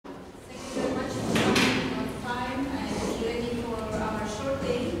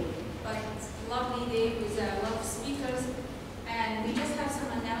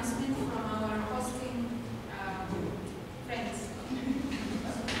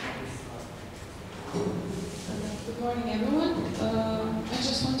morning, everyone. I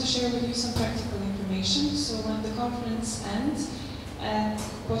just want to share with you some practical information. So when the conference ends at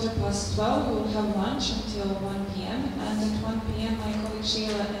 12:15, we will have lunch until 1 p.m. And at 1 p.m., my colleague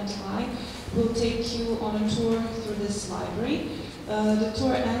Sheila and I will take you on a tour through this library. The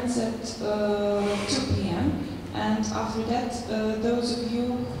tour ends at 2 p.m. And after that, those of you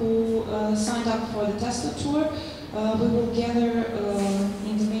who signed up for the Tesla tour, we will gather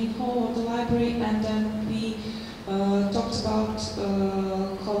in the main hall of the library, and then we talked about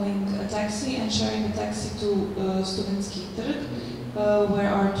calling a taxi and sharing a taxi to Studentski Trg, where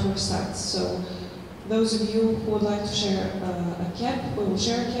our tour starts. So those of you who would like to share a cab, we will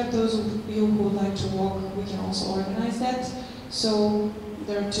share a cab. Those of you who would like to walk, we can also organize that. So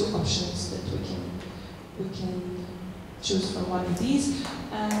there are two options that we can choose from one of these.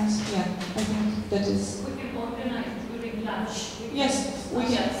 And yeah, I think that is... We can organize during lunch. Yes, we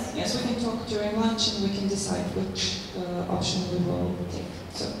can. Yes, we can talk during lunch and we can decide which option we will take.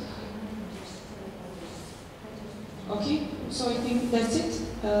 So, okay. So I think that's it.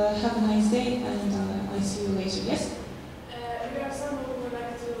 Have a nice day, and I see you later. Yes. We are some who would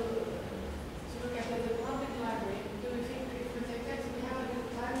like to look at the public library. Do you think if we take that, we have a good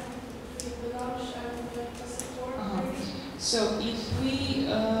time with the lunch and the support? So if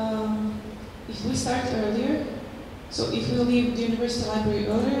we start earlier. So if we leave the university library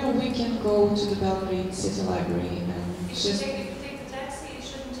earlier, we can go to the Belgrade City Library and if you take the taxi, it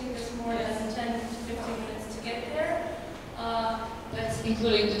shouldn't take us more than 10 to 15 minutes to get there. That's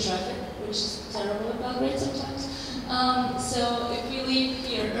including the traffic, which is terrible in Belgrade sometimes. So if we leave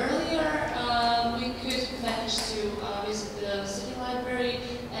here earlier, we could manage to visit the city library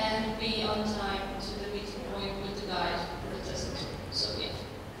and be on time to the meeting point with the guide for the test. So yeah.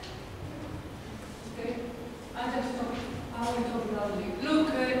 Okay. I will talk loudly. Look,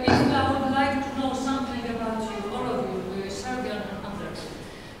 if I would like to know something about you, all of you, Serbian and others,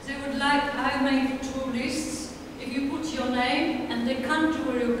 they would like, I make two lists. If you put your name and the country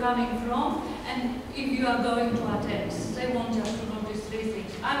where you're coming from, and if you are going to attend, they want just to know these three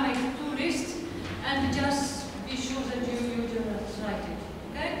things. I make two lists, and just be sure that you just write it.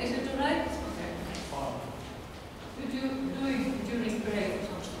 Okay? Is it all right? Okay. Could you do it during break?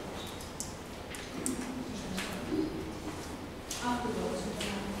 Afterwards.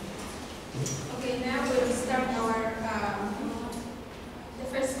 Okay, now we'll start our, the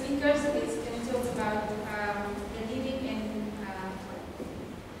first speakers is going to talk about the living in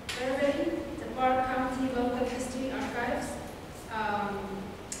Belgrade, the Park County Local History Archives,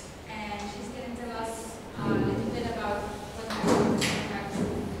 and she's going to tell us a little bit about what happened.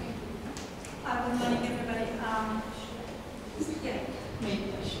 Good morning, everybody.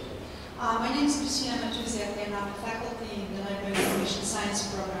 My name is Christina Matuziak, and I'm a faculty in the Library Information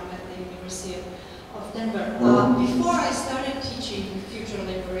Science program at the University of Denver. Before I started teaching future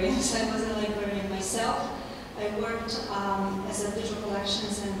librarians, I was a librarian myself. I worked as a digital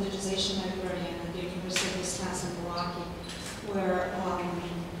collections and digitization librarian at the University of Wisconsin-Milwaukee, where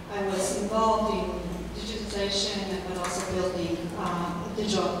I was involved in digitization but also building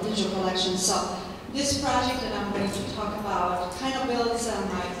digital collections. So this project that I'm going to talk about kind of builds on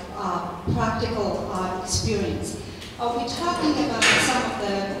my practical experience. I'll be talking about some of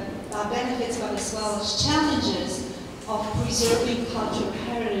the benefits, but as well as challenges of preserving cultural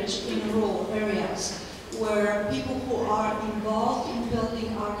heritage in rural areas, where people who are involved in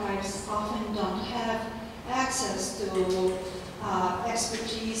building archives often don't have access to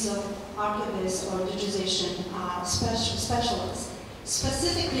expertise of archivists or digitization specialists.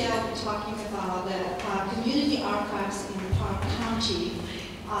 Specifically, I'll be talking about the community archives in Park County,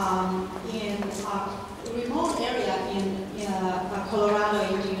 in a remote area in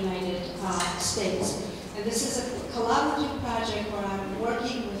Colorado in the United States. And this is a collaborative project where I'm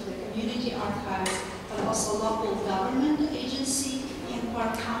working with the community archives, but also local government agency in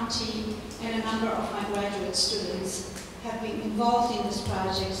Park County, and a number of my graduate students have been involved in this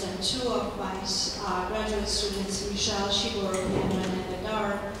project, and two of my graduate students, Michelle Shibor and René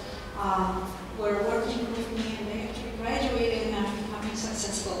Bedard, were working with me, and they actually graduated and are becoming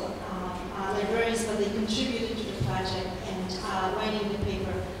successful librarians, but they contributed to the project and writing the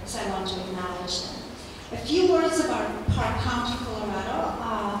paper, so I want to acknowledge them. A few words about Park County, Colorado.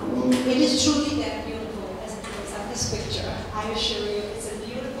 It is truly that beautiful as it looks at this picture. I assure you, it's a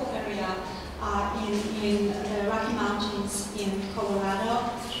beautiful area in the Rocky Mountains in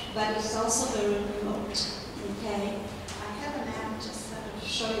Colorado, but it's also very remote. Okay, I have a map just to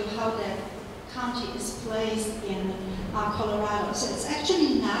show you how that county is placed in Colorado. So it's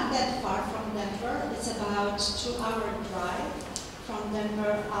actually not that far from Denver. It's about 2-hour drive from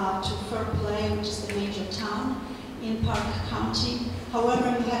Denver to Fair Play, which is the major town in Park County. However,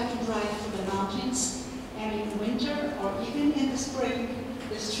 you have to drive through the mountains, and in winter or even in the spring,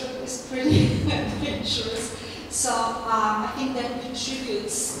 this trip is pretty adventurous. So I think that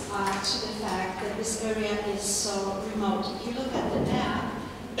contributes to the fact that this area is so remote. If you look at the map,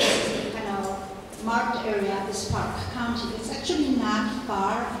 this is the kind of marked area, this Park County. It's actually not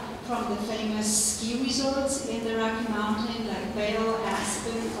far from the famous ski resorts in the Rocky Mountain, like Vail,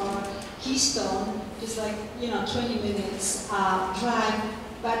 Aspen, or Keystone. It's like, 20 minutes drive,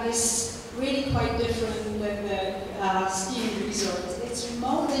 but it's really quite different than the skiing resorts. It's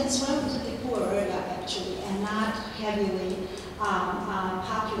remote and it's relatively poor area actually, and not heavily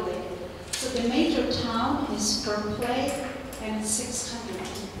populated. So the major town is Berkeley, and it's 600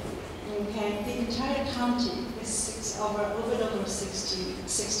 people. Okay, the entire county is a little bit over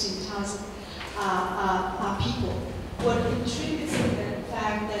 16,000 people. What contributes to the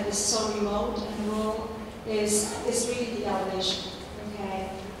fact that it's so remote and rural is really the elevation. Okay,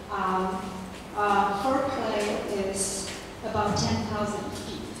 Berkeley is about 10,000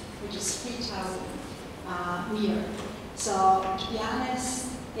 feet, which is 3,000 meters. So to be honest,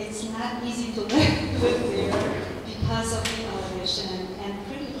 it's not easy to live there because of the elevation and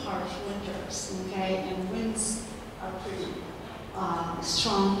pretty harsh winters. Okay, and winds are pretty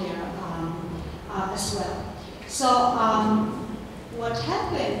strong there as well. So what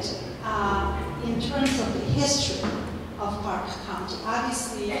happened in terms of the history of Park County,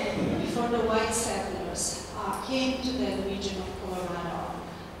 obviously before the white settlers came to the region of Colorado,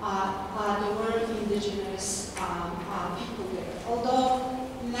 there were indigenous people there, although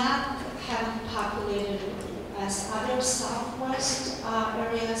not heavily populated as other southwest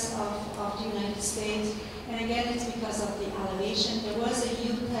areas of the United States. And again, it's because of the elevation. There was a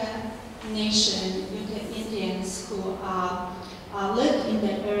Utah Nation, Utah Indians, who lived in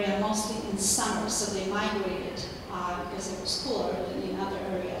that area mostly in summer, so they migrated because it was cooler than in other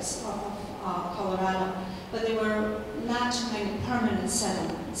areas of Colorado. But there were not too many permanent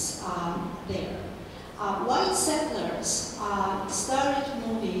settlements there. White settlers started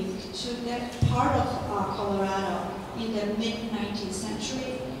moving to that part of Colorado in the mid-19th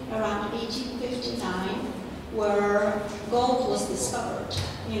century, around 1859, where gold was discovered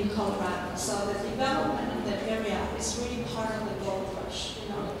in Colorado. So the development of that area is really part of the gold rush.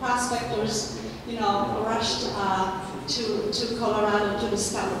 The prospectors, rushed to Colorado to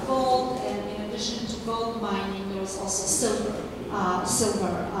discover gold, and in addition to gold mining, there was also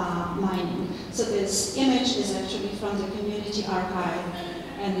silver mining. So this image is actually from the community archive,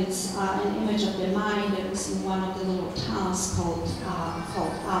 and it's an image of the mine that was in one of the little towns called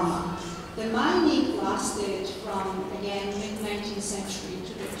Alma. The mining lasted from, again, mid-19th century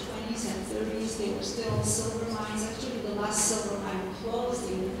to the 20s and 30s. There were still silver mines. Actually, the last silver mine closed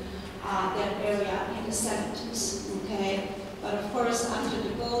in that area in the 70s, okay? But of course, after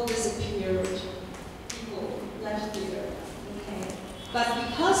the gold disappeared, people left there, okay? But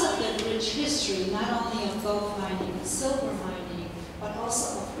because of the rich history, not only of gold mining and silver mining, but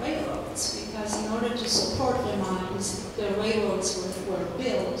also of railroads, because in order to support the mines, the railroads were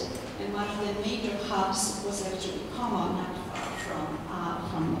built. And one of the major hubs was actually Como, not far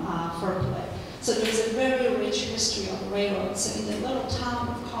from Berkeley. So there's a very rich history of railroads. So in the little town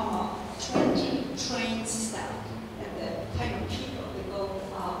of Como, 20 trains stopped at the kind of peak of the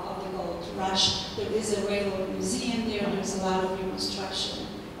gold rush. There is a railroad museum there. There's a lot of reconstruction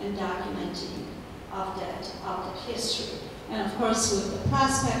and documenting of that history. And of course, with the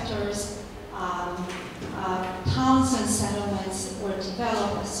prospectors, towns and settlements were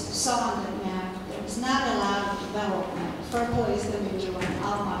developed, as you saw on the map. There was not a lot of development. Berkeley is the major one,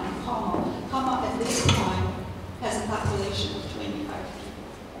 Alma and Como. Como at this point has a population of 25 people.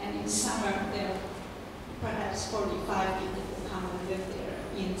 And in summer, there are perhaps 45 people who come and live there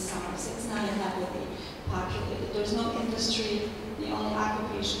in summer. So it's not heavily populated. There's no industry. The only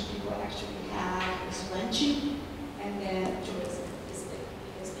occupation people actually have is ranching, and then tourism is big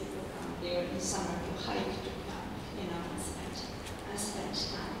because people come there in summer to hike, to come, and spend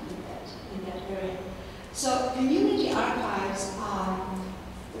time in that area. So community archives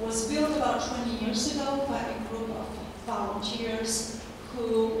was built about 20 years ago by a group of volunteers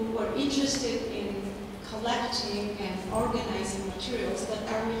who were interested in collecting and organizing materials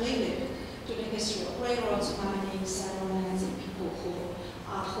that are related to the history of railroads, mining, settlements, and people who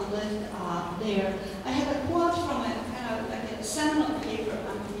lived there. I have a quote from a kind of like a seminal paper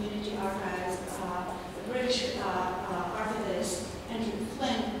on community archives, the British archivist Andrew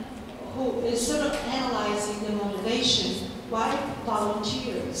Flynn, who is sort of analyzing the motivation why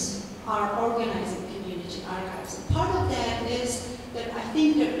volunteers are organizing community archives. And part of that is that I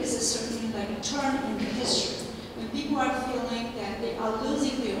think there is a certain like a turn in the history. when people are feeling that they are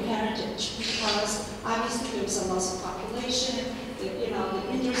losing their heritage because obviously there's a loss of population,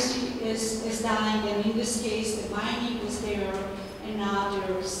 the industry is dying, and in this case the mining was there, and now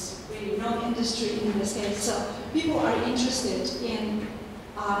there's really no industry in this case. So people are interested in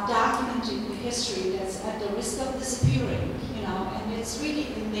documenting the history that's at the risk of disappearing, and it's really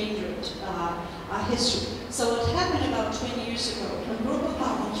endangered history. So what happened about 20 years ago, a group of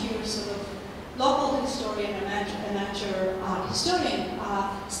volunteers, sort of local historian and amateur historian,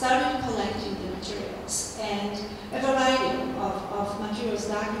 started collecting the materials, and a variety of materials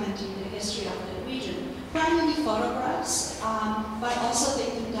documenting the history of the region, primarily photographs, but also they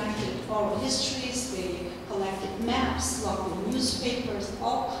conducted oral histories, they collected maps, local newspapers,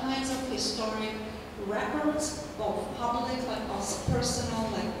 all kinds of historic records, both public but also personal,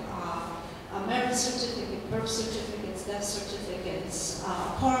 like a marriage certificate, birth certificates, death certificates,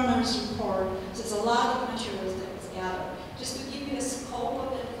 coroner's report. So there's a lot of materials that was gathered. Just to give you a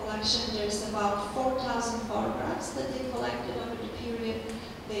scope of the collection, there's about 4,000 photographs that they collected over the period.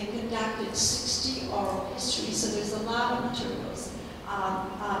 They conducted 60 oral histories, so there's a lot of materials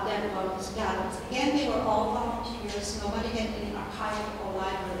that was gathered. Again, they were all volunteers. Nobody had any archival or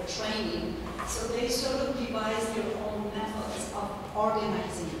library training, so they sort of devised their own methods of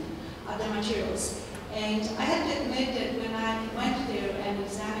organizing the materials. And I have to admit that when I went there and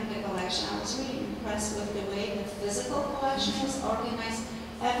examined the collection, I was really impressed with the way the physical collection was organized.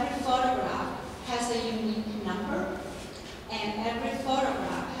 Every photograph has a unique number, and every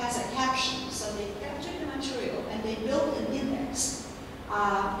photograph has a caption. So they captured the material and they built an index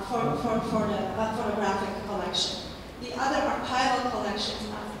for the photographic collection. The other archival collections,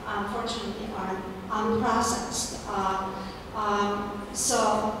 unfortunately, are unprocessed.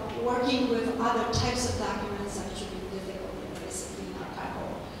 So working with other types of documents is actually difficult, basically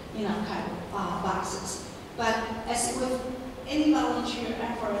in archival boxes. But as with any volunteer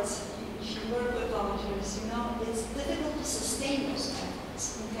efforts, if you work with volunteers, it's difficult to sustain those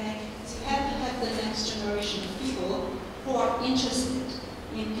efforts, okay? So you have to have the next generation of people who are interested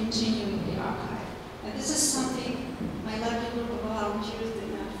in continuing the archive. And this is something my lovely group of volunteers did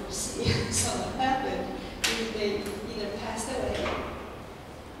not foresee. So what happened is they either passed away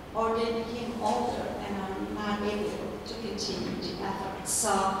or they became older and are not able to continue the effort. So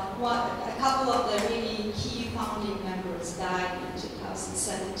a couple of the really key founding members died in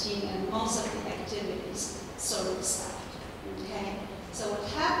 2017, and most of the activities sort of stopped. Okay? So what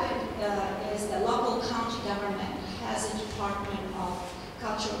happened is the local county government has a Department of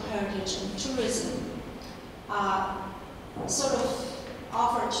Cultural Heritage and Tourism, sort of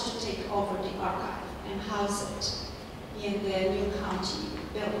offered to take over the archive and house it in the new county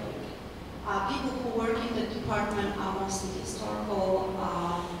building. People who work in the department are mostly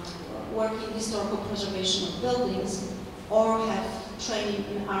work in historical preservation of buildings or have training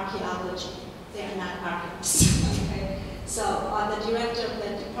in archaeology. They are not archivists. Okay? So the director of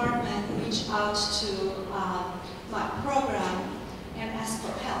the department reached out to my program and asked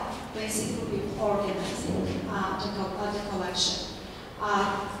for help, basically organizing the collection.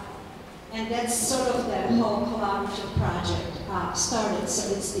 And that's sort of the whole collaborative project started.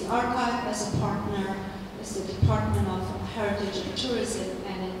 So it's the archive as a partner, it's the Department of Heritage and Tourism,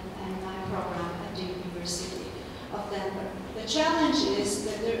 and my program at the University of Denver. The challenge is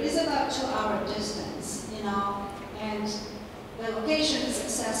that there is about 2-hour distance, and the location is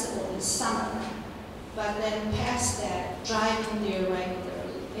accessible in summer, but then past that, driving there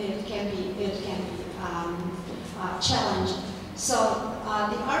regularly, it can be challenging. So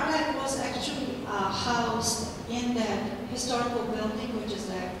the archive was actually housed in the historical building, which is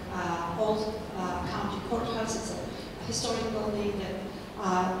the old county courthouse. It's a historic building that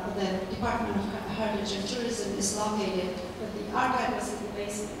the Department of Heritage and Tourism is located, but the archive was in the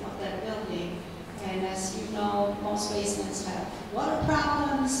basement of that building. And as you know, most basements have water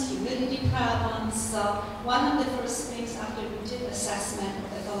problems, humidity problems. So one of the first things after we did assessment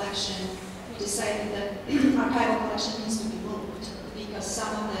of the collection, we decided that archival collection needs to be moved because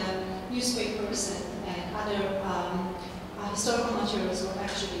some of the newspapers and other historical materials were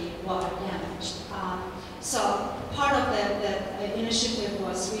actually water damaged. So part of the initiative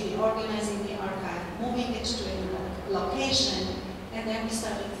was really organizing the archive, moving it to a new location, and then we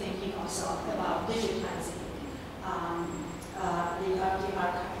started thinking also about digitizing the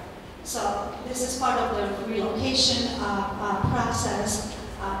archive. So this is part of the relocation process.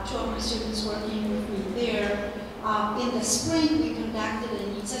 2 of my students working with me there. In the spring, we conducted a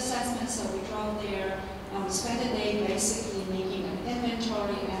needs assessment, so we drove there and we spent a day basically making an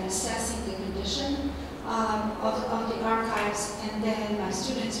inventory and assessing the condition of the archives, and then my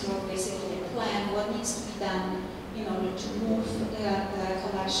students wrote basically a plan what needs to be done in order to move the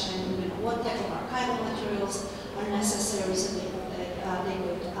collection, what type of archival materials are necessary so they could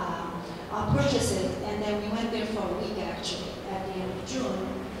purchase it. And then we went there for a week actually at the end of June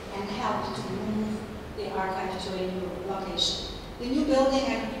and helped to move the archive to a new location. The new building,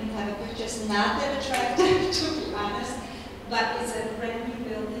 I don't even have a picture, it's not that attractive to be honest, but it's a brand new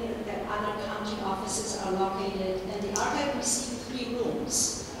building that other county offices are located, and the archive received 3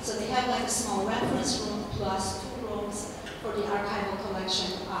 rooms. So they have like a small reference room plus 2 rooms for the archival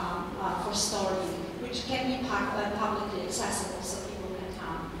collection for storing, which can be publicly accessible so people can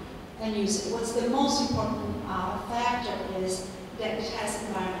come and use it. What's the most important factor is that it has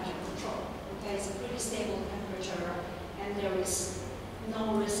environmental control. Okay, it's a pretty stable temperature, and there is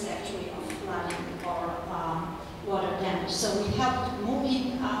no risk actually of flooding or water damage. So we helped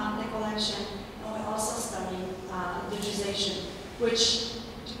moving the collection, and we're also studying digitization, which,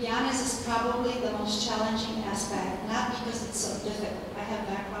 to be honest, is probably the most challenging aspect, not because it's so difficult. I have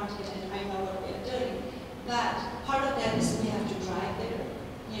background in it, I know what we're doing, but part of that is we have to drive there.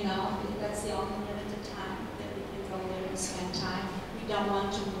 You know, that's the only limited time that we can go there and spend time. We don't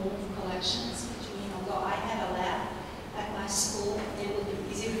want to move collections between, although I have a lab at my school, it would be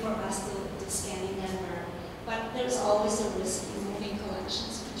easier for us to scan in Denver. But there's always a risk in moving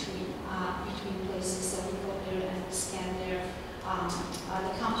collections between places, so we go there and scan there.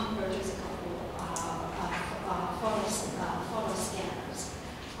 The county purchased a couple photo scanners.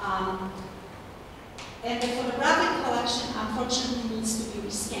 And the photographic collection, unfortunately, needs to be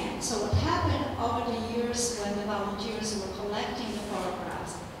rescanned. So what happened over the years when the volunteers were collecting the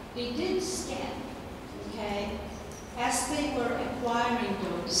photographs, they did scan, okay? As they were acquiring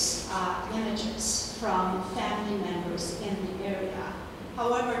those images from family members in the area,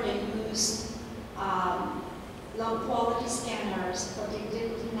 however, they used low-quality scanners, but they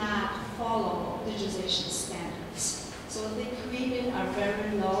did not follow digitization standards. So they created a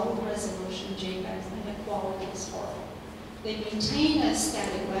very low-resolution JPEGs, and the quality is horrible. They maintain a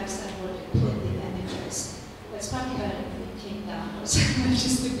static website where they put the images. But it's probably better if we take down those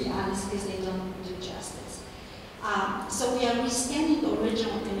images, to be honest, because they don't do justice. So we are rescanning the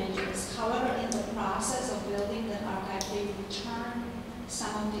original images. However, in the process of building the archive, they return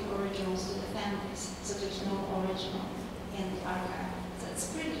some of the originals to the families. So there's no original in the archive. So it's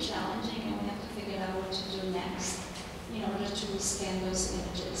pretty challenging, and we have to figure out what to do next in order to rescan those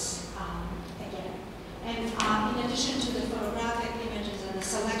images again. And in addition to the photographic images and the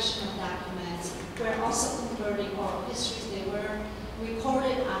selection of documents, we're also converting oral histories. They were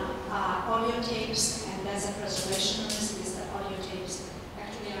recorded on audio tapes, and that's a preservation risk, because the audio tapes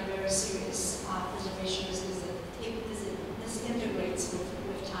actually are very serious preservation risk, because this integrates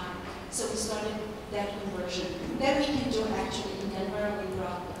with time. So we started that conversion. That we can do actually in Denver. We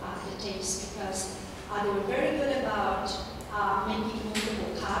brought the tapes because they were very good about making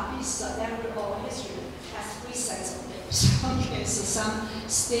movable copies. So every oral history has 3 sets of tapes. Okay, so some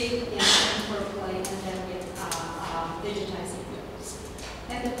stay in for play, and then we digitizing those.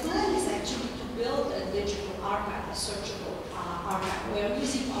 And the plan is actually to build a digital archive, a searchable archive. We are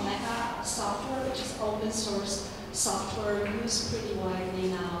using Omega software, which is open source software used pretty widely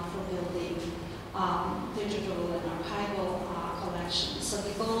now for building digital and archival collections. So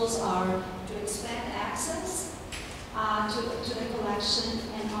the goals are to expand access to the collection,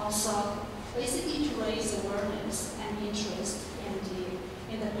 and also basically to raise awareness and interest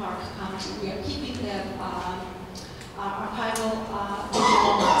in the Park County. We are keeping the archival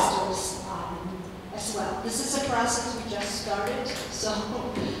digital masters as well. This is a process we just started, so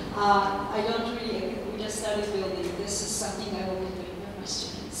I don't really, we just started building. This is something I will be doing with my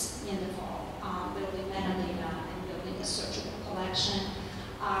students in the fall, building metadata and building a searchable collection.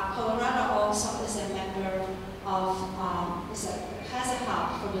 Colorado also is a member of, has a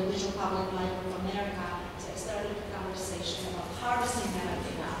hub for the Digital Public Library of America. So I started a conversation about harvesting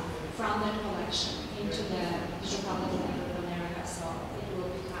metadata from that collection into the Digital Public Library of America, so it will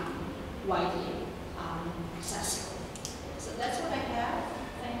become widely accessible. So that's what I have.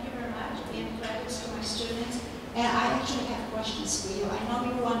 Thank you very much. And credits to my students. And I actually have questions for you. I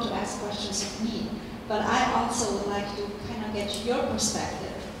know you want to ask questions of me, but I also would like to kind of get your perspective.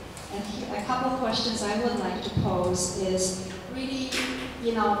 And here, a couple of questions I would like to pose is really,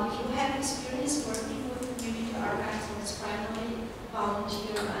 you know, if you have experience working with community archives, it's primarily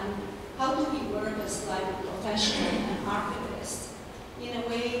volunteer, and how do we work as library professional and archivists in a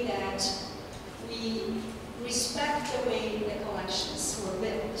way that we respect the way the collections were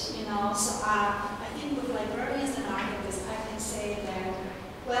built, you know? So I think with librarians and archivists, I can say that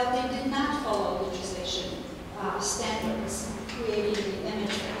Well, they did not follow legislation standards, creating the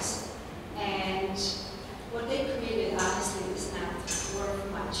images. And what they created, honestly, is not worth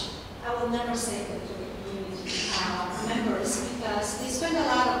much. I will never say that to the community members because they spend a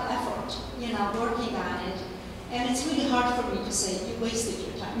lot of effort, working on it. And it's really hard for me to say, you wasted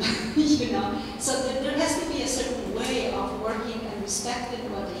your time, So there has to be a certain way of working and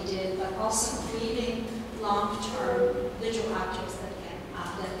respecting what they did, but also creating long-term visual objects that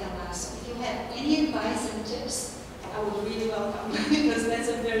can last. So if you have any advice and tips, I would really welcome because that's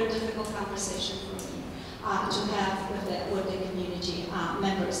a very difficult conversation for me to have with the community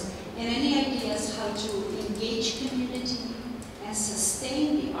members. And any ideas how to engage community and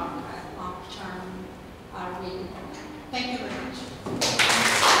sustain the archive long-term are really important. Thank you very much.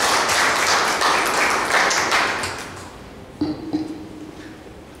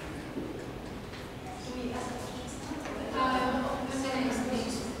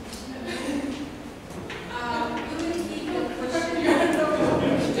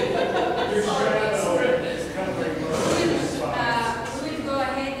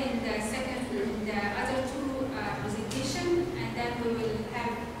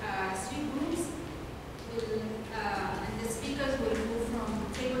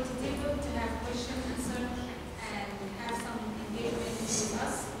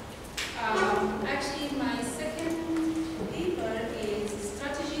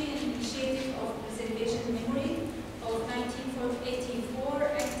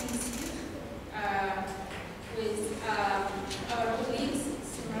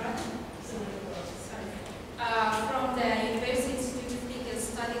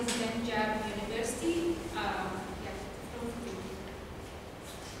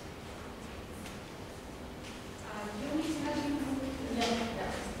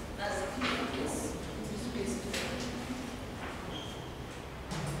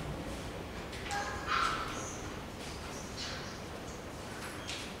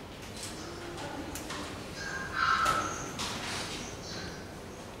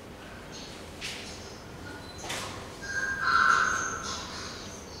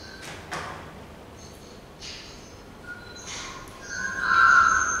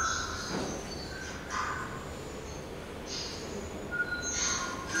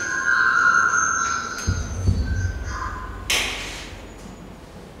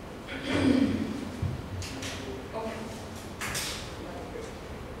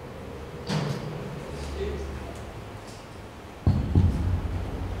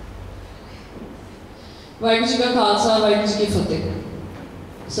 Vaheguru Ji Ka Khalsa, Vaheguru Ji Ki Fateh.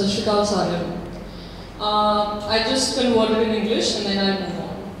 Sat Shri Akal Saਰਿਆਂ ਨੂੰ. I just converted in English and then I'll move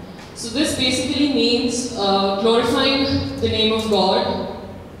on. So this basically means glorifying the name of God,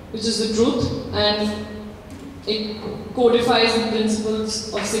 which is the truth, and it codifies the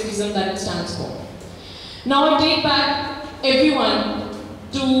principles of Sikhism that it stands for. Now I take back everyone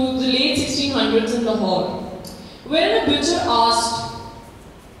to the late 1600s in Lahore, where a butcher asked,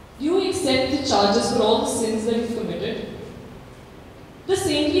 "Do you accept the charges for all the sins that you've committed?" The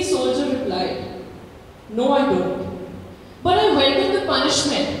saintly soldier replied, "No, I don't. But I welcome the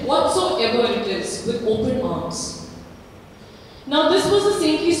punishment, whatsoever it is, with open arms." Now this was a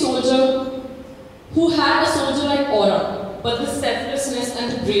saintly soldier who had a soldier-like aura, but the selflessness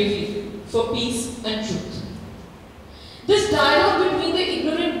and the bravery for peace and truth. This dialogue between the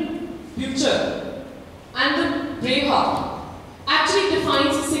ignorant butcher and the brave heart actually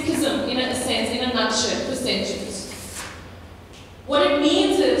defines Sikhism in a sense, in a nutshell, for centuries. What it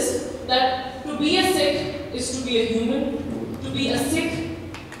means is that to be a Sikh is to be a human, to be a Sikh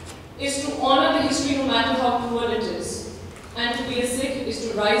is to honor the history no matter how cruel it is, and to be a Sikh is to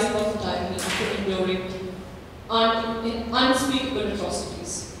rise above the tyranny after enduring unspeakable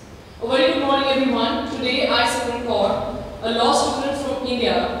atrocities. A very good morning, everyone. Today I, Simran Kaur, a law student from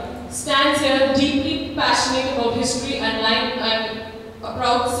India, stands here deeply passionate about history and life, and a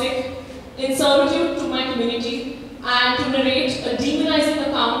proud Sikh, in servitude to my community, and to narrate a demonizing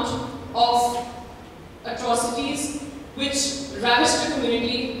account of atrocities which ravished the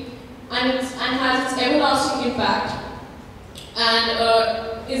community and has its everlasting impact and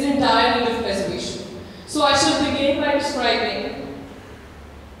is in dire need of preservation. So I shall begin by describing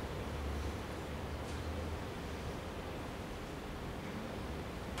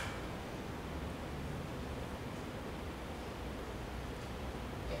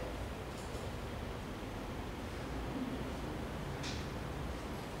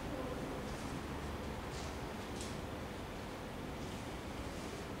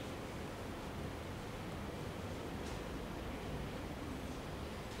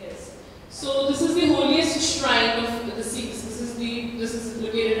So this is the holiest shrine of the Sikhs. This is the this is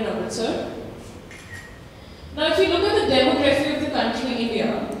located in Amritsar. Now, if you look at the demography of the country, India,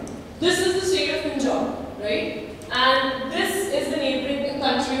 this is the state of Punjab, right? And this is the neighboring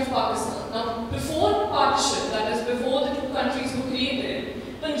country of Pakistan. Now, before partition, that is before the two countries were created,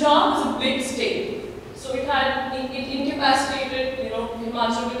 Punjab was a big state. So it incapacitated,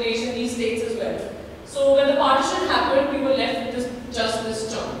 Himachal Pradesh and these states as well. So when the partition happened, we were left with just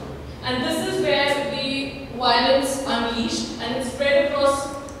this chunk. And this is where the violence unleashed, and it spread across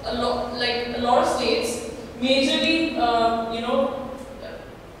a lot of states, majorly,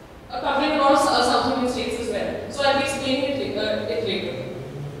 covering a lot of South Indian states as well. So I'll be explaining it later.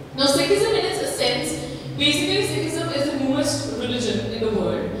 Now, Sikhism in its essence, basically Sikhism is the newest religion in the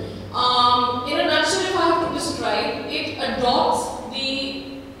world. In a nutshell, if I have to describe, it adopts the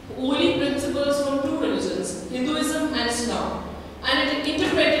holy principles from two religions, Hinduism and Islam, and it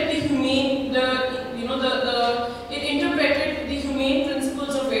interpreted the humane,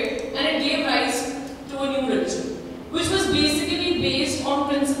 principles of it, and it gave rise to a new religion, which was basically based on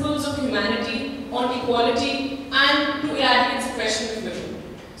principles of humanity, on equality, and to eradicate suppression of women.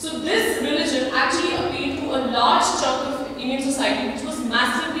 So this religion actually appealed to a large chunk of Indian society, which was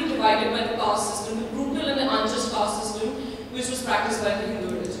massively divided by the caste system, the brutal and the unjust caste system, which was practiced by the Hindu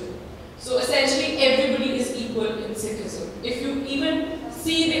religion. So essentially, everybody is equal in Sikhism. If you even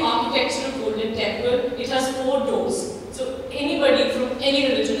see the architecture of Golden Temple, it has 4 doors. So anybody from any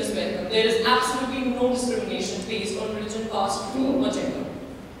religion is welcome. There is absolutely no discrimination based on religion, caste, creed, or gender.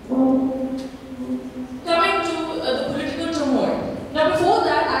 Coming to the political turmoil. Now, before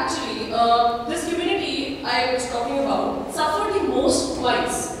that, actually, this community I was talking about suffered the most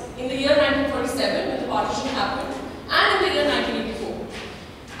twice in the year 1947 when the partition happened, and in the year 1984.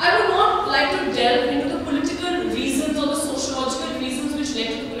 I would not like to delve into the political reasons or the sociological reasons which led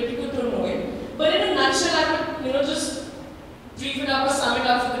to the political turmoil, but in a nutshell, I would just brief it up or sum it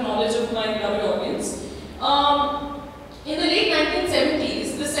up for the knowledge of my beloved audience. In the late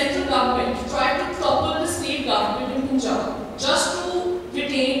 1970s, the central government tried to topple the state government in Punjab just to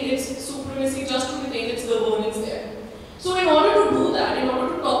retain its supremacy, just to retain its governance there. So in order to do that, in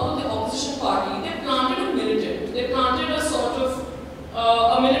order to topple the opposition party, they planted a militant. They planted a sort of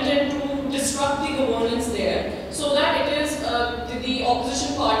a militant to disrupt the governance there, so that it is the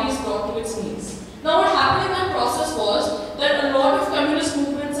opposition party is brought to its knees. Now, what happened in that process was that a lot of communist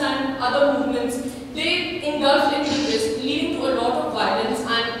movements and other movements, they engulfed into this, leading to a lot of violence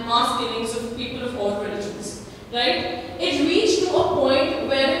and mass killings of people of all religions. Right? It reached to a point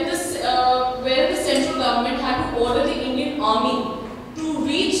wherein the central government had to order the Indian army to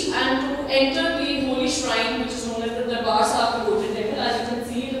reach and to enter the holy shrine, which is known as the Darbar Sahib Golden Temple, as you can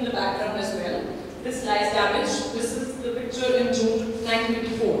see it in the background as well. This lies damaged. This is the picture in June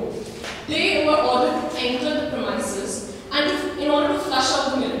 1984. They were ordered to enter the premises and in order to flush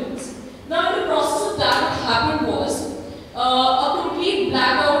out the militants. Now, in the process of that, what happened was a complete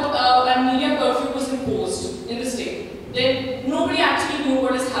blackout and media curfew was imposed in the state. Then nobody actually knew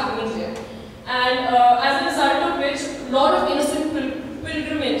what is happening there. And as a result of which, a lot of innocent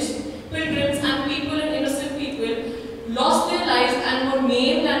pilgrims and people and innocent people lost their lives and were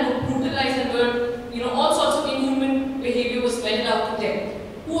maimed and were brutalized and were, all sorts of inhuman behavior was meted out to them,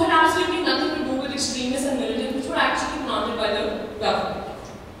 who had absolutely nothing to do with extremists and militants, which were actually planted by the government.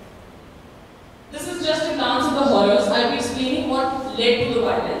 This is just a glance at the horrors. I'll be explaining what led to the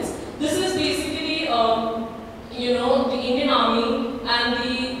violence. This is basically, the Indian Army and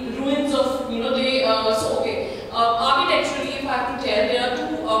the ruins of, architecturally, if I have to tell, there are 2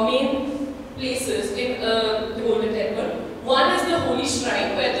 main places in the Golden Temple. One is the Holy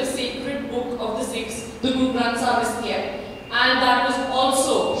Shrine, where the sacred book of the Sikhs, the Guru Granth Sahib, is kept. And that was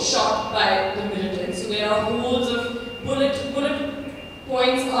also shot by the militants. So there are holes of bullet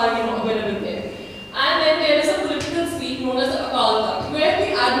points are available there. And then there is a political seat known as the Akal Takht, where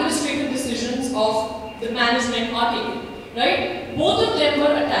the administrative decisions of the management are taken. Right? Both of them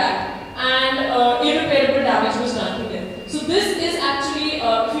were attacked, and irreparable damage was done to them. So this is actually,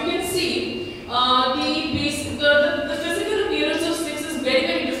 if you can see, the physical appearance of Sikhs is very,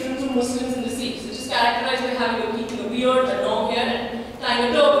 very different from Muslims and the Sikhs, which is characterized by having keeping a beard, a long hair, and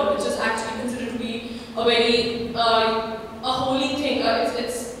tying a turban, which is actually considered to be a very a holy thing.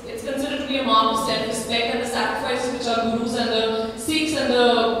 It's considered to be a mark of self-respect, and the sacrifices which our gurus and the Sikhs and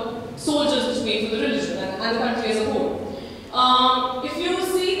the soldiers which made for the religion and the country as a whole. If you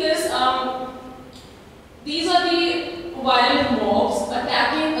see this, these are the violent mobs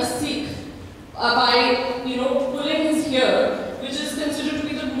attacking a Sikh by pulling his hair, which is considered to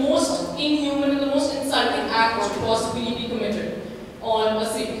be the most inhuman and the most insulting act which could possibly be committed on a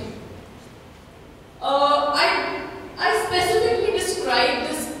Sikh. I specifically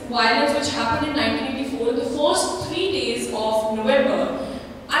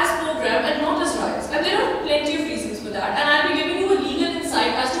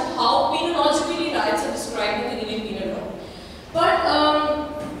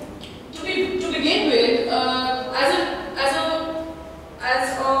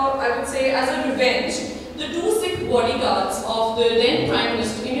say, as a revenge, the two Sikh bodyguards of the then Prime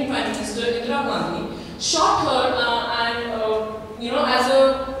Minister, Indian Prime Minister Indira Gandhi, shot her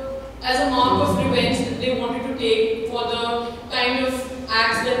as a mark of revenge that they wanted to take for the kind of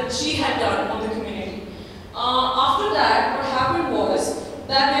acts that she had done on the community. After that, what happened was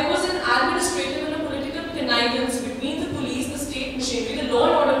that there was an administrative and a political connivance between the police, the state machinery, the law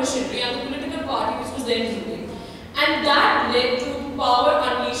and order machinery, and the political party which was then ruling. And that led to power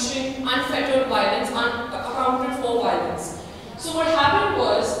unleashing unfettered violence, unaccounted for violence. So what happened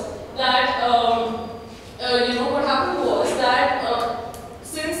was that,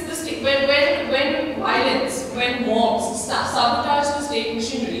 since the state, when violence, when mobs sabotage the state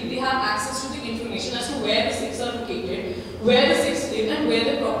machinery, they have access to the information as to where the Sikhs are located, where the Sikhs live, and where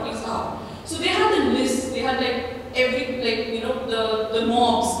the properties are. So they had the list. They had the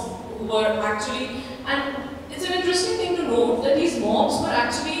mobs who were actually, and it's an interesting thing to note that these mobs were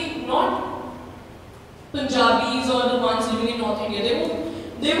actually not Punjabis or the ones living in North India.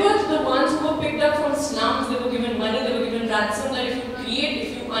 They were the ones who were picked up from slums. They were given money. They were given ransom that if you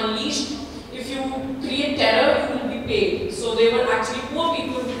create terror, you will be paid. So they were actually poor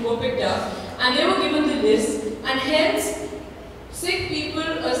people who were picked up, and they were given the list. And hence, Sikh people,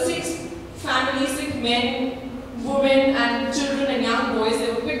 Sikh families, Sikh men, women, and children and young boys,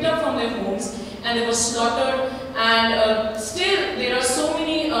 they were picked up from their homes and they were slaughtered. And still, there are so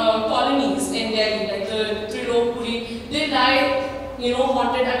many colonies in Delhi, like the Trilokpuri. They lie,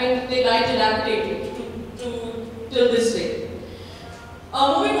 haunted. I mean, they lie dilapidated till this day.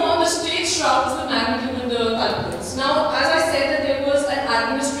 Moving on, the state shrouds the magnitude and the culprits. Now, as I said, that there was an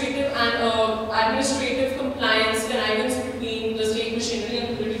administrative compliance connivance between the state machinery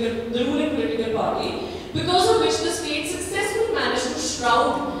and the ruling political party, because of which the state successfully managed to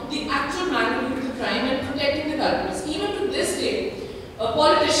shroud the actual magnitude of the crime and protecting the culprits. Even to this day,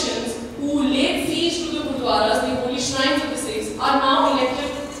 politicians who laid siege to the gurdwaras, the holy shrines of the Sikhs, are now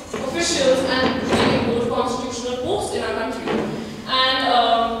elected officials and hold constitutional posts in our country. And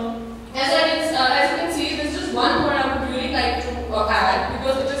as you can see, there's just one point I would really like to add,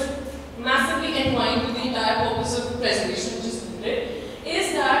 because it is massively entwined with the entire purpose of preservation, which is needed,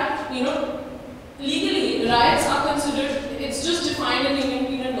 is that, legally, riots are considered, it's just defined in Indian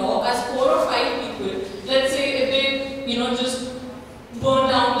penal law as 4 or 5 people. Let's say if they, just burn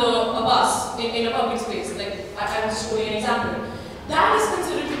down a bus in a public space, like I'm just showing an example. That is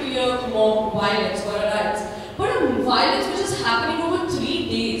considered to be a mob violence or a riot. But a violence which is happening over 3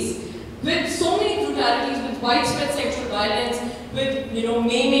 days, with so many brutalities, with widespread sexual violence, with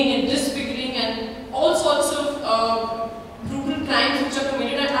maiming and disfiguring and all sorts of brutal crimes which are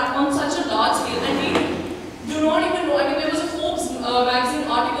committed on such a large scale, and we do not even know. I mean, there was a Forbes magazine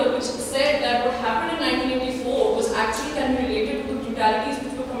article which said that what happened in 1984 was actually can be related to the brutalities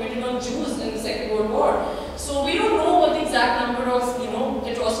which were committed on Jews in the Second World War. So we don't know what the exact number of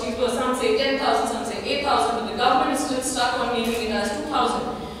atrocities were. Some say 10,000, some say 8,000, but the government is still stuck on naming it as 2,000.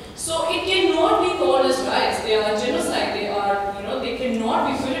 So it cannot be called as riots. They are genocide. They are, they cannot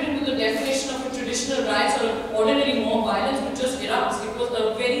be fitted into the definition of a traditional riots or ordinary mob violence which just erupts. It was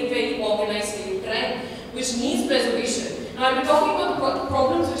a very, very organized state crime which needs preservation. Now I'll be talking about the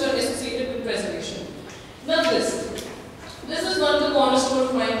problems which are associated with preservation. Now this is one of the cornerstones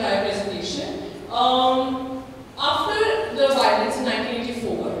of my entire presentation. After the violence in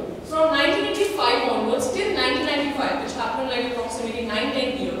 1984, from 1985 onwards till 1995, which happened like approximately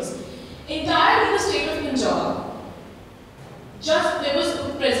 9-10 years, entirely the state of Punjab, there was a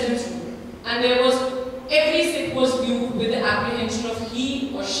president's rule, and there was every Sikh was viewed with the apprehension of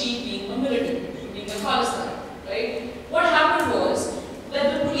he or she being a militant, being a Khalistan, right? What happened was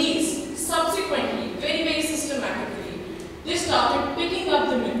that the police subsequently, very, very systematically, they started picking up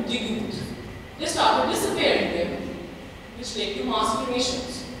the youth. They started disappearing them, which led to mass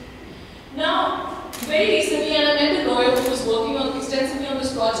cremations. Now, very recently, and I met a lawyer who was working extensively on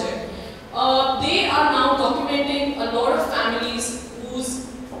this project, they are now documenting a lot of families whose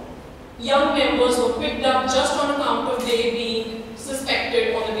young members were picked up just on account of they being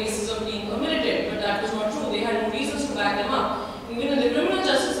suspected on the basis of being a militant, but that was not true. They had no reasons to back them up. Even in the criminal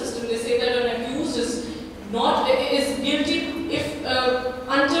justice system, they say that an accused is guilty if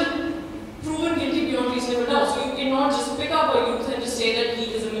until proven guilty beyond reasonable doubt. So you cannot just pick up a youth and just say that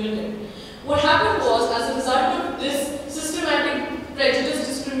he is a militant. What happened was, as a result of this systematic prejudice,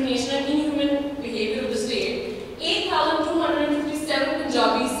 discrimination and inhuman behavior of the state, 8,257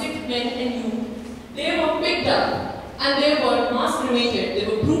 Punjabi Sikh men and youth, they were picked up and they were mass cremated. They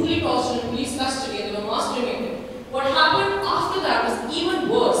were brutally tortured in police custody and they were mass cremated. What happened after that was even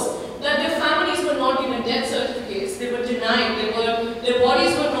worse, that their families were not given death certificates, they were denied, their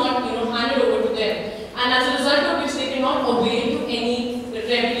bodies were not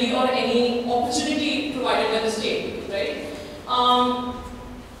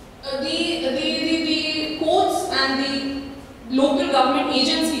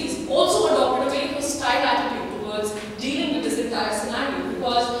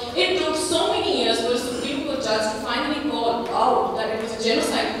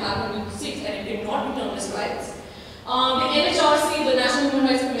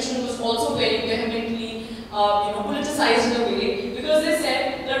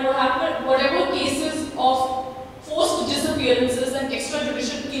whatever cases of forced disappearances and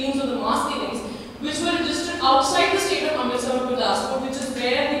extrajudicial killings or the mass killings, which were registered outside the state of Amritsar or Gurdaspur, which is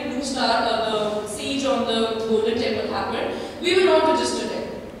where the Blue Star, the siege on the Golden Temple happened, we will not register them.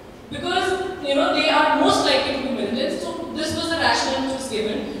 Because, they are most likely to be militants, so this was the rationale which was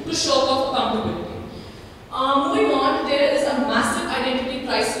given to show off accountability. Moving on, there is a massive identity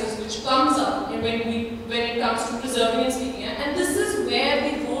crisis which comes up when it comes to preserving and speaking, and this is where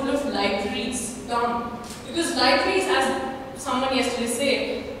the role of libraries come. Because libraries, as someone yesterday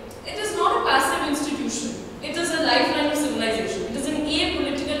said, it is not a passive institution. It is a lifeline of civilization. It is an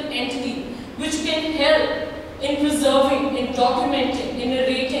apolitical entity which can help in preserving, in documenting, in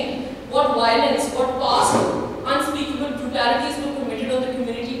narrating what violence, what past unspeakable brutalities were committed on the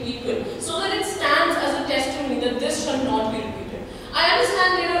community people, so that it stands as a testimony that this shall not be repeated. I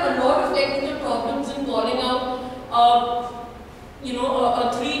understand there are a lot of technical problems in calling out, a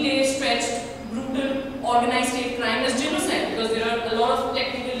 3-day stretched, brutal, organized state crime as genocide, because there are a lot of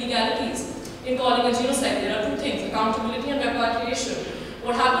technical legalities in calling a genocide. There are two things: accountability and repatriation.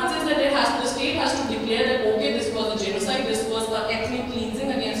 What happens is that the state has to declare that, okay, this was a genocide, this was an ethnic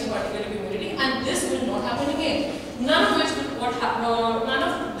cleansing against a particular community, and this will not happen again. None of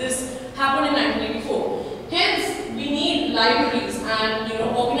this happened in 1984. Hence, we need libraries and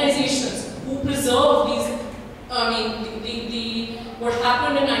organizations who preserve these. What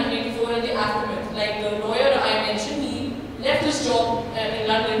happened in 1984 and the aftermath. Like the lawyer I mentioned, he left his job in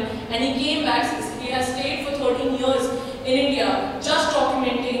London and he came back. He has stayed for 13 years in India, just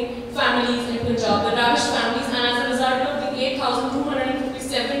documenting families in Punjab, the ravished families, and as a result of the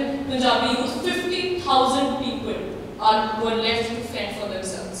 8,257 Punjabi youth, 50,000 people were left to fend for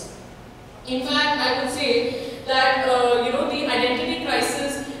themselves. In fact, I would say that the identity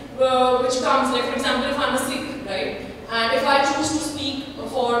crisis which comes, like for example, if I'm a Sikh, right, and if I choose to speak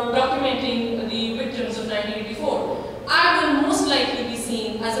for documenting the victims of 1984, I will most likely be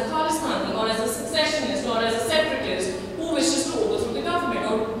seen as a Khalistani or as a secessionist or as a separatist who wishes to overthrow the government,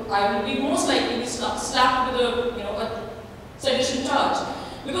 or I will be most likely be slapped with a sedition charge.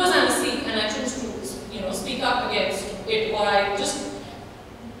 Because I'm a Sikh and I choose to speak up against it, or I just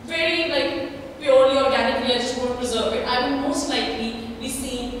very purely organically I just want to preserve it, I will most likely be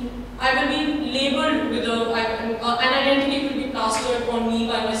seen, I will be labelled with an identity will be plastered on me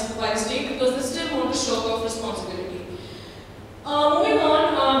by the state, because they still want to show off responsibility. Moving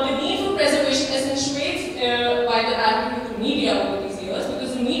on, the need for preservation accentuates by the advent of the media over these years,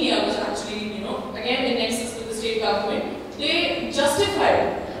 because the media was actually, again in nexus with the state government. They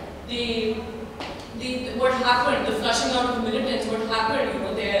justified what happened, the flushing out of militants, what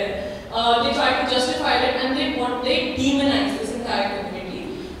happened, there. They tried to justify it, and they demonized this entire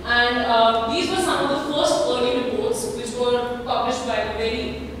community. And these were some of the first early reports which were published by the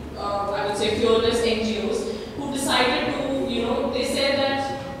very, I would say, fearless NGOs who decided to, they said that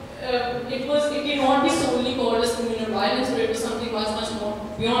it cannot be solely called as communal violence, but it was something much more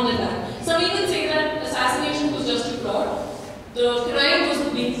beyond than that. Some even say that assassination was just a plot. The crime was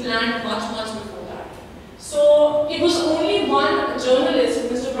being planned much before that. So it was only one journalist,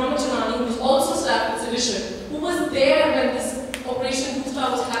 Mr. Brahmacharani, who was also slapped with sedition, who was there when this Operation Blue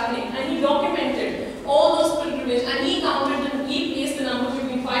Star was happening, and he documented all those pilgrimages, and he counted them, he placed the number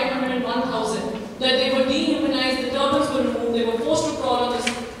between 500 and 1,000, that they were dehumanized, the turbans were removed, they were forced to crawl on the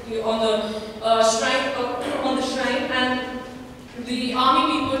shrine, and the army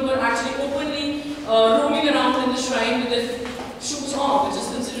people were actually openly roaming around in the shrine with their shoes on, which is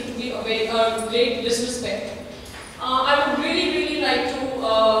considered to be a great disrespect. I would really like to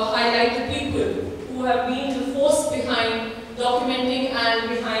highlight the people who have been the force behind documenting and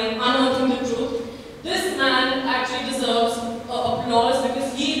behind unearthing the truth. This man actually deserves applause,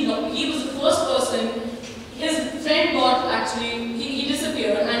 because he was the first person. His friend he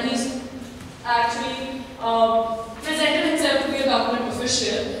disappeared, and he's actually presented himself to be a government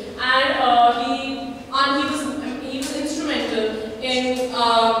official, and he was instrumental in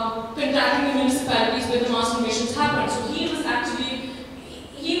contacting the municipalities where the mass formations happened. So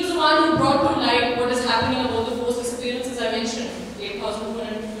he was the one who brought to light what is happening about the forced disappearances I mentioned.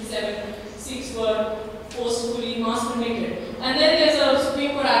 8,257 Sikhs were forcefully mass cremated. And then there's a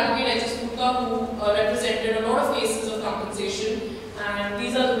Supreme Court advocate, H.S. Gupta, who represented a lot of cases of compensation. And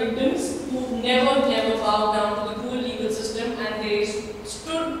these are the victims who never bowed down to the cruel legal system, and they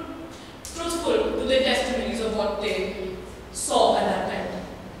stood truthful to their testimonies of what they saw at that time.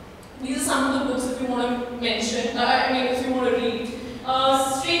 These are some of the books if you want to mention, if you want to read.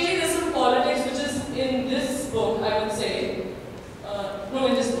 Strangely, there's some politics which is in this book, I would say. No,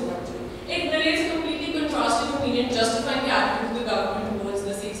 in this book actually. It narrates a completely contrasting opinion justifying the attitude of the government towards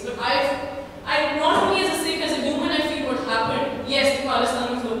the Sikhs. But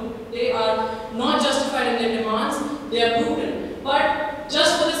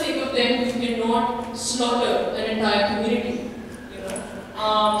slaughter an entire community,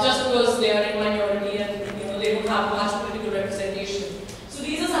 just because they are in minority and they don't have much political representation. So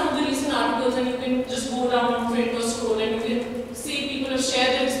these are some of the recent articles, and you can just go down on print or scroll, and you can see people have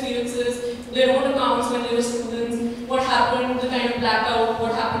shared their experiences, their own accounts when they were students, what happened, the kind of blackout,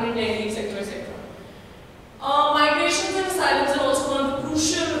 what happened in Delhi, etc., etc. Migrations and asylums are also one of the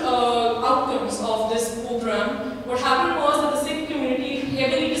crucial outcomes of this program. What happened was that the Sikh community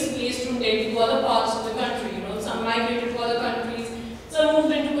heavily displaced from Delhi to other parts of the country. Some migrated to other countries, some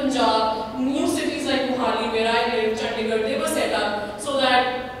moved into Punjab, new cities like Mohali, where I live, Chandigarh, they were set up so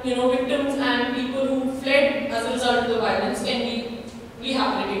that victims and people who fled as a result of the violence can be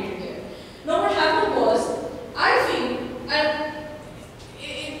rehabilitated there. Now what happened was, I feel, and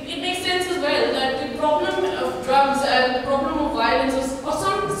it makes sense as well, that the problem of drugs and the problem of violence or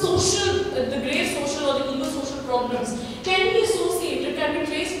some social, the grave social or the eco-social problems can be associated, can be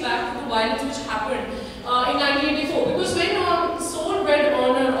traced back to the violence which happened in 1984. Because when a sole bread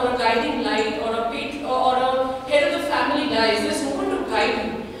earner or a guiding light or a head of the family dies, there's no one to guide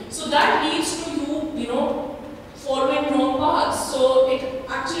you. So that leads to you, following wrong paths. So it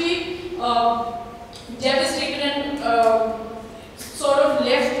actually devastated and sort of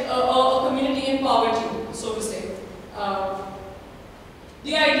left a community in poverty, so to say.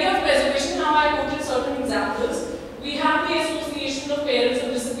 The idea of preservation, now I quoted certain examples. We have the Association of Parents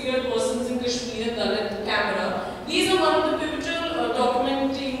of Disappeared Persons in Kashmir and Dalit, Canada. These are one of the pivotal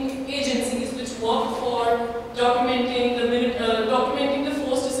documenting agencies which work for documenting the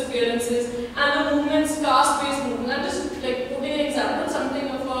forced disappearances and the movement's caste-based movement. I'm just putting an example, something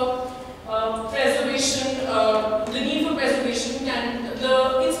of a preservation, the need for preservation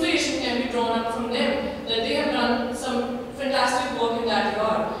the inspiration can be drawn up from them, that they have done some fantastic work in that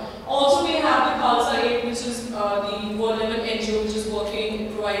regard. Also, we have the Khalsa Aid, which is the world-level NGO which is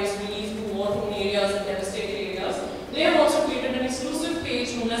working, provides relief to war-torn areas and devastated areas. They have also created an exclusive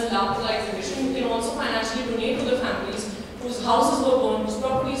page known as IFLA exhibition. You can also financially donate to the families whose houses were burned, whose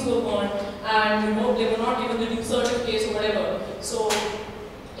properties were burned, and they were not given the due certificates or whatever. So,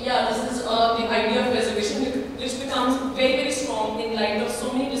 yeah, this is the idea of preservation, which becomes very, very strong in light of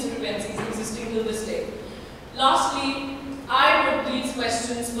so many discrepancies existing till this day. Lastly, I put these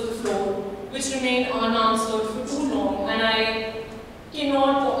questions for the floor, which remain unanswered for too long, and I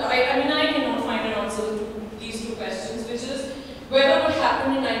cannot find an answer to these two questions, which is whether what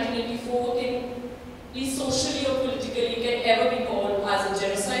happened in 1984 can be socially or politically can ever be called as a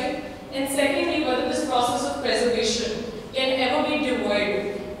genocide, and secondly, whether this process of preservation can ever be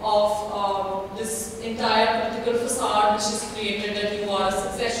devoid of this entire political facade which is created that you are a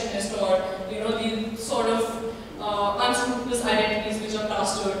successionist or the sort of unscrupulous identities which are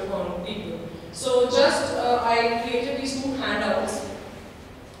plastered on people. So just I created these two handouts.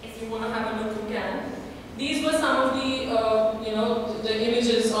 If you want to have a look, you can. These were some of the the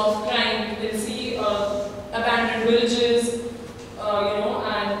images of crime. You can see abandoned villages,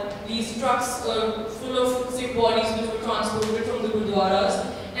 and these trucks full of Sikh bodies which were transported from the gurdwaras.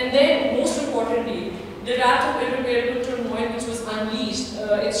 And then, most importantly, the wrath of irreparable turmoil which was unleashed.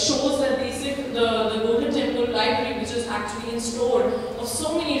 It shows that the Golden Temple library, which is actually in store of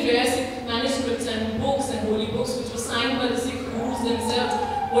so many rare Sikh manuscripts and books and holy books which were signed by the Sikh gurus themselves,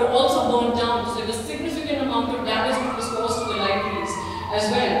 were also burned down. So there was a significant amount of damage which was caused to the libraries as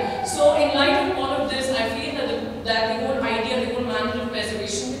well. So in light of all of this, I feel that the whole idea, the whole mandate of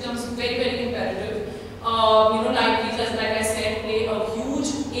preservation becomes very, very imperative. Libraries, as like I said, play a huge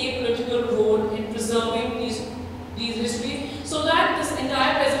apolitical role in preserving these histories, so that this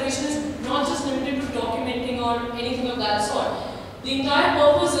entire preservation is not just limited to documenting or anything of that sort. The entire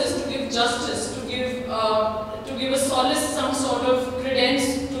purpose is to give justice, to give a solace, some sort of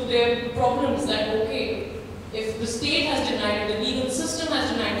credence to their problems. That okay, if the state has denied it, the legal system has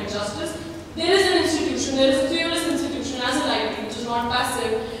denied it justice, there is an institution, there is a fearless institution as a library which is not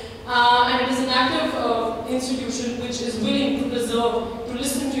passive. And it is an active institution which is willing to preserve, to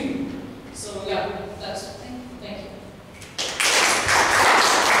listen to you. So yeah, that's it. Thank you.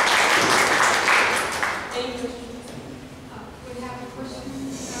 Any questions? We have a question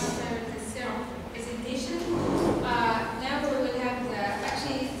after this presentation. Now we will have the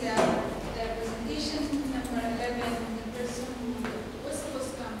presentation number 11. The person who was supposed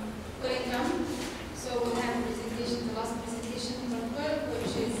to come couldn't come. So we'll have the last presentation number 12,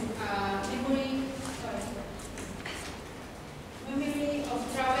 which is memory of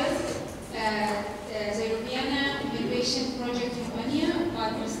travel, the European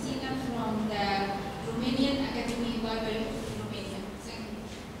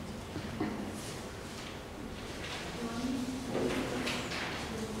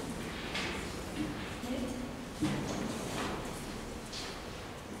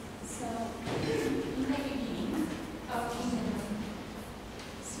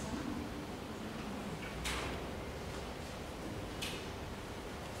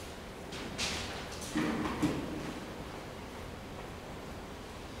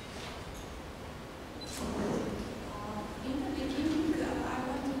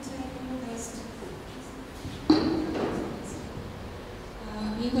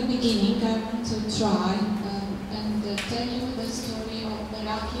In the beginning, I want to try and tell you the story of the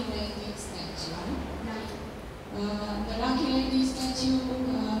Lucky Lady statue. The Lucky Lady statue,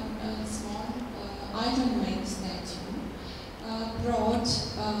 a small iron-made statue, brought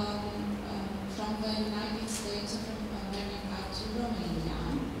from the United States, from America to Romania.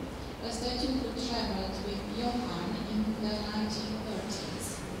 The statue who traveled with Johann in the 1930s.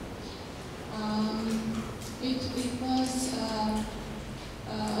 It was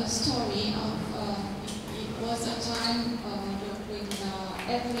a story of, it was a time when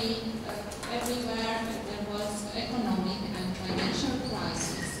everywhere there was economic and financial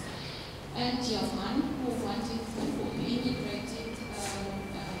crisis. And Johann, who immigrated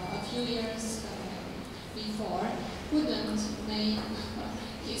a few years before, couldn't make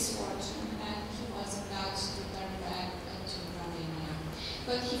his fortune, and he was about to turn back to Romania.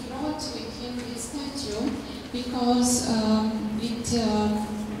 But he brought with him this statue because he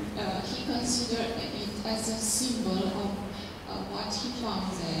considered it as a symbol of what he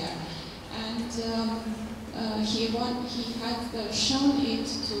found there. And he had shown it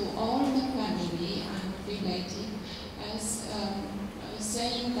to all the family and related as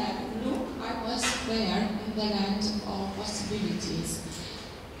saying that, look, I was there in the land of possibilities.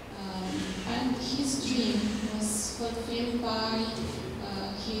 And his dream was fulfilled by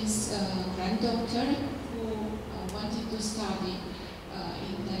his granddaughter, who wanted to study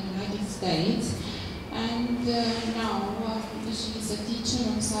in the United States. And now she is a teacher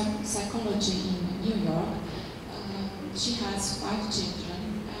of psychology in New York. She has 5 children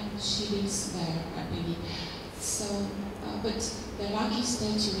and she lives there happily. So, but the Lucky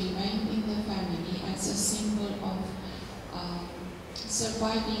statue remained in the family as a symbol of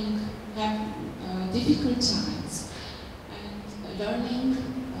surviving difficult times and learning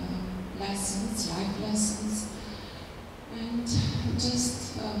lessons, life lessons, and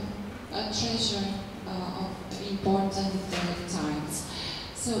just a treasure of important times.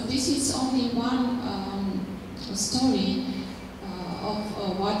 So this is only one story of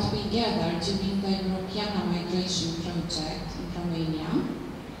what we gathered during the European migration project in Romania.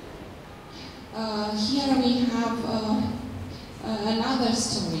 Here we have another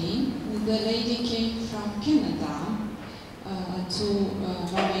story. The lady came from Canada to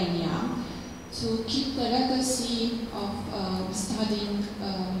Romania to keep the legacy of studying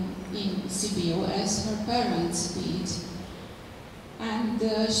in Sibiu as her parents did. And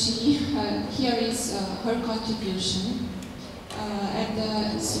here is her contribution at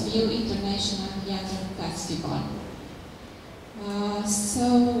the Sibiu International Theatre Festival. So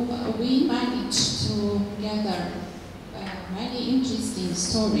we managed to gather many interesting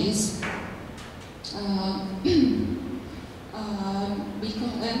stories and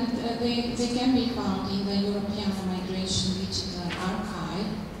they can be found in the European Migration Digital Archive,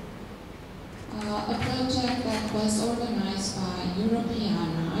 a project that was organized by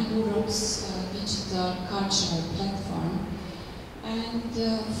Europeana, Europe's digital cultural platform, and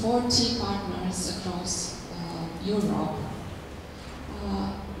 40 partners across Europe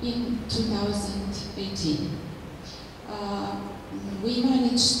in 2018. We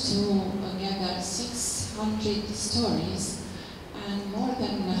managed to gather 600 stories, and more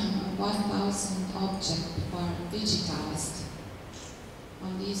than 1,000 objects were digitized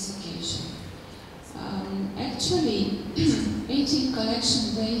on this occasion. Actually, 18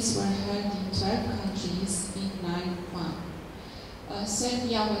 collection days were held in 12 countries in 9 months.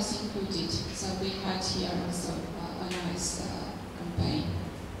 Serbia was included, so we had here also a nice campaign.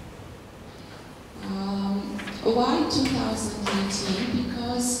 Why 2018?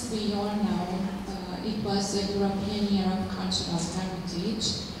 Because we all know it was the European Year of Cultural Heritage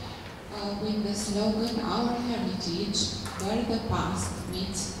with the slogan, Our Heritage, where the past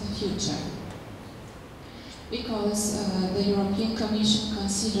meets the future. Because the European Commission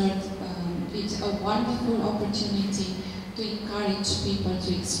considered it a wonderful opportunity to encourage people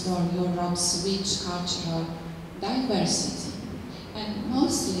to explore Europe's rich cultural diversity, and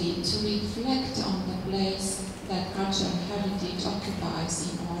mostly to reflect on the place that cultural heritage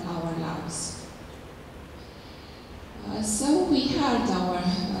occupies in all our lives. So we had our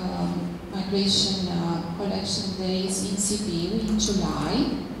migration collection days in Sibiu in July,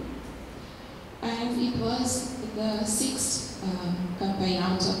 and it was the 6th campaign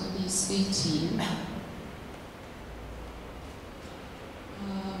out of these 18.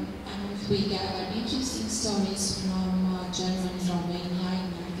 And we gathered interesting stories from Germany, Romania,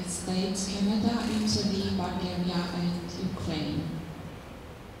 United States, Canada, Italy, Bulgaria, and Ukraine.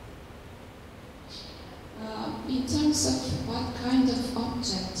 In terms of what kind of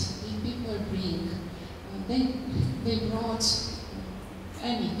object did people bring, they brought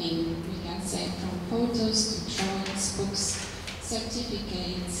anything, we can say, from photos to drawings, books,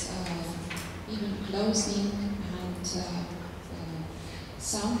 certificates, even clothing and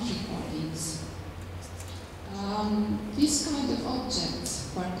sound recordings. These kind of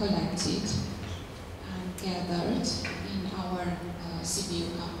objects were collected and gathered in our CBU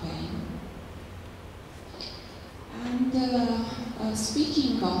campaign. And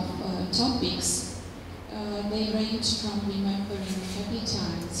speaking of topics, they range from remembering happy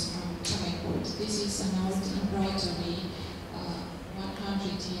times from childhood. This is an old embroidery,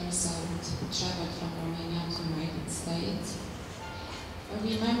 100 years old, traveled from Romania to the United States.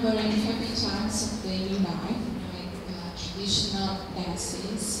 Remembering happy times of daily life, like traditional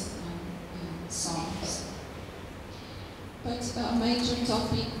dances and songs. But a major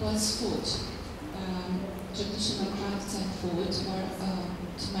topic was food. Traditional crafts and food were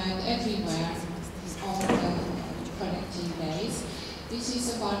made everywhere on the collecting days. This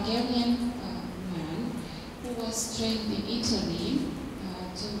is a Bulgarian man who was trained in Italy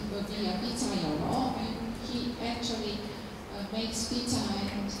to be a pizzaiolo, and he actually makes pizza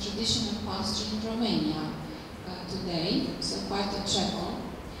and traditional pastry in Romania today, so quite a travel.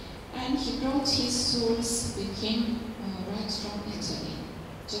 And he brought his tools with him right from Italy,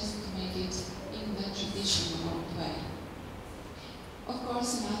 just to make it in the traditional way. Of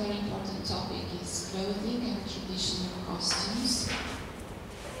course, another important topic is clothing and traditional costumes.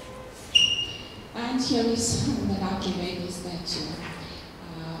 And here is the lovely lady statue,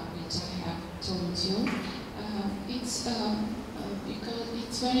 which I have told you. It's because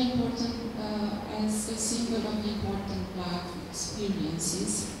it's very important as a symbol of important life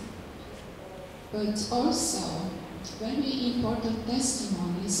experiences, but also very important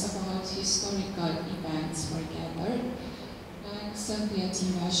testimonies about historical events were gathered, like Soviet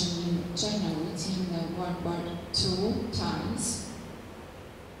invasion in Chernobyl in the World War II times,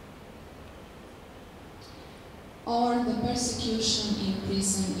 or the persecution in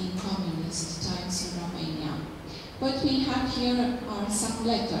prison in communist times in Romania. What we have here are some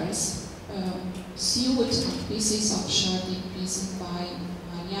letters, sewed pieces of shirt imprisoned by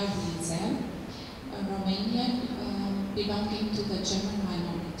Maria Luize, a Romanian belonging to the German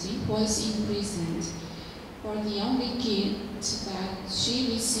minority, who was imprisoned for the only guilt that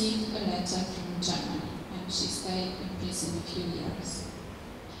she received a letter from Germany, and she stayed in prison a few years.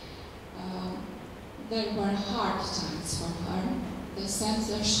 There were hard times for her. The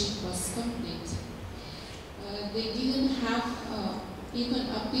censorship was complete. They didn't have even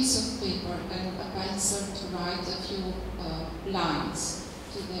a piece of paper and a pencil to write a few lines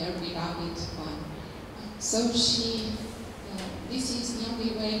to their beloved one. So she, this is the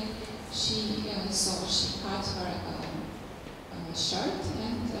only way she saw. She cut her shirt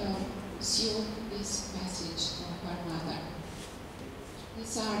and sewed this message for her mother.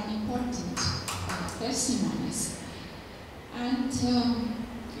 These are important testimonies. And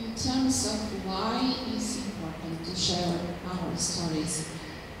in terms of why it's important to share our stories,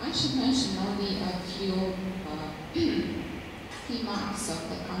 I should mention only a few remarks of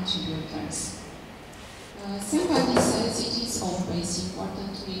the contributors. Somebody says it is always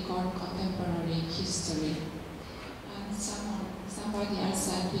important to record contemporary history. And somebody else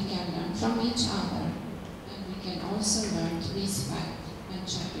said we can learn from each other, and we can also learn to respect and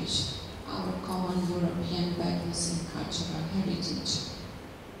cherish our common European values and cultural heritage.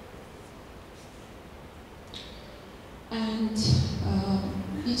 And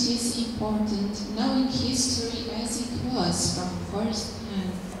it is important, knowing history as it was from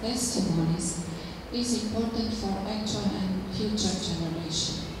first-hand testimonies, is important for actual and future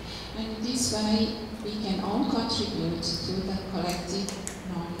generation. And in this way, we can all contribute to the collective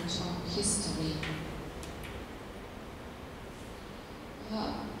knowledge of history.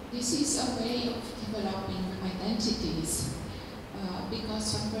 This is a way of developing identities,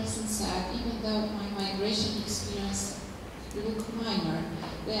 because one person said, even though my migration experience look minor,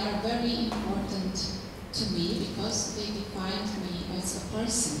 they are very important to me because they defined me as a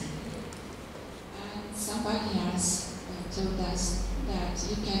person. And somebody else told us that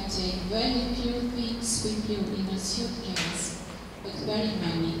you can take very few things with you in a suitcase, but very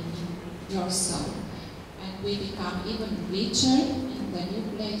many in your soul. And we become even richer in the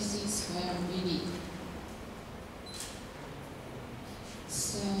new places where we live.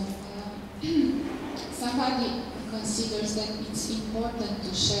 So somebody considers that it's important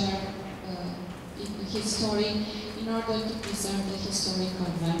to share his story in order to preserve the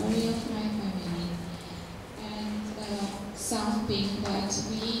historical memory of my family. And some think that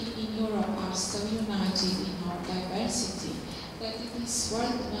we in Europe are so united in our diversity that it is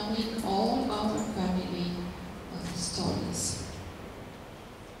worth knowing all our family stories.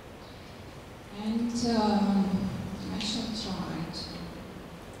 And I shall try to.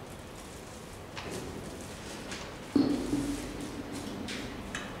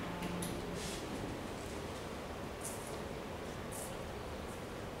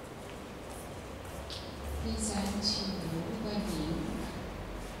 Present you the link.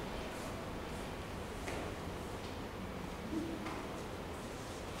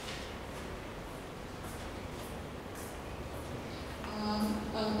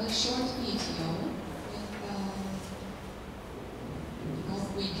 A short video with, hope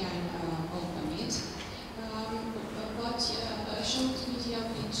we can open it, but a short video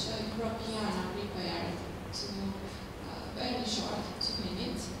which Europeana prepared to very short, 2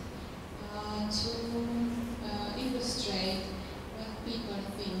 minutes, to illustrate what people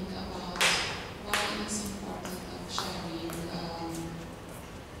think about why it's important of sharing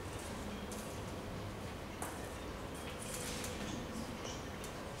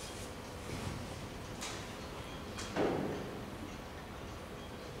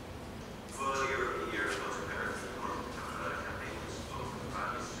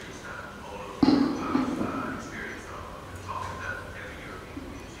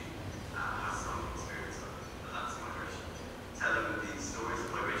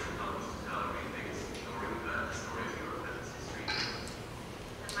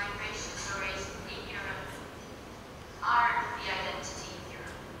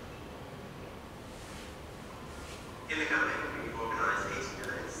In the campaign, we've organised 80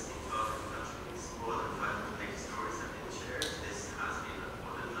 events in 12 different countries. More than 500 pages stories have been shared. This has been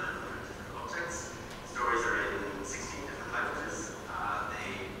more than 900 different objects. Stories are in 16 different languages.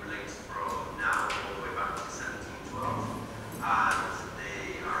 They relate from now all the way back to 1712. And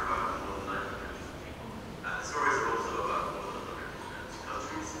they are about more than 900 different people. The stories are also about more than 100 different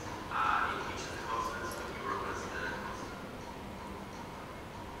countries in each of the continents, with Europe as the continent.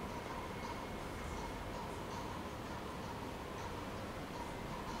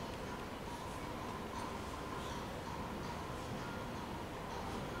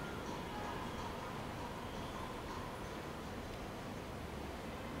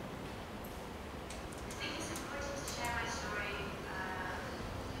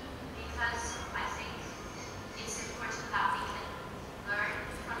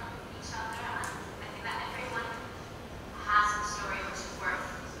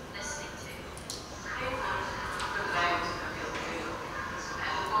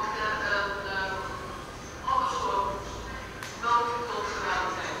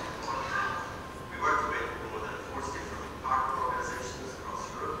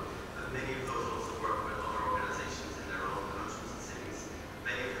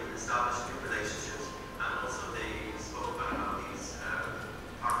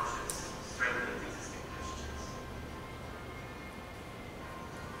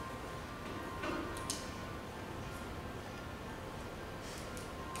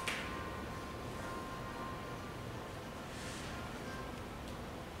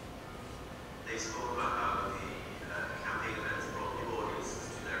 They spoke about how the campaign events brought new audiences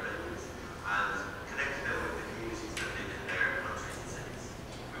to their venues and connected them with the communities that live in their countries and cities.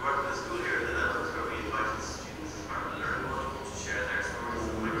 We work with a school here in the Netherlands where we invited students as part of the learning module to share their stories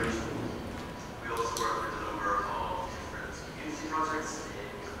of migration. We also work with a number of different community projects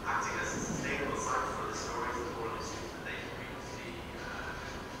acting as a sustainable site for the stories and oral histories that they previously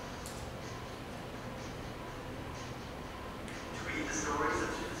to read the stories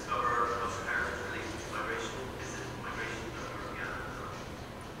and to discover cultural heritage related to migration, visit migration.europeana.org.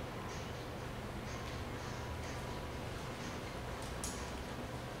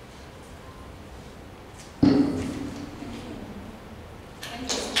 Thank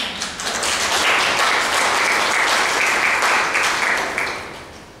you.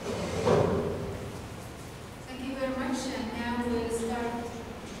 Thank you very much. And now we'll start.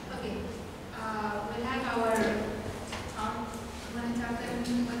 Okay. We'll have our want to talk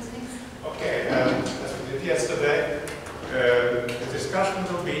what's next? Okay, as we did yesterday, the discussion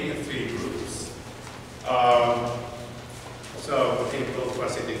will be in 3 groups. So the people who are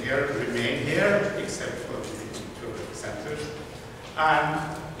sitting here remain here, except for the 2 presenters.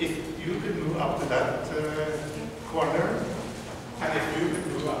 And if you could move up to that corner,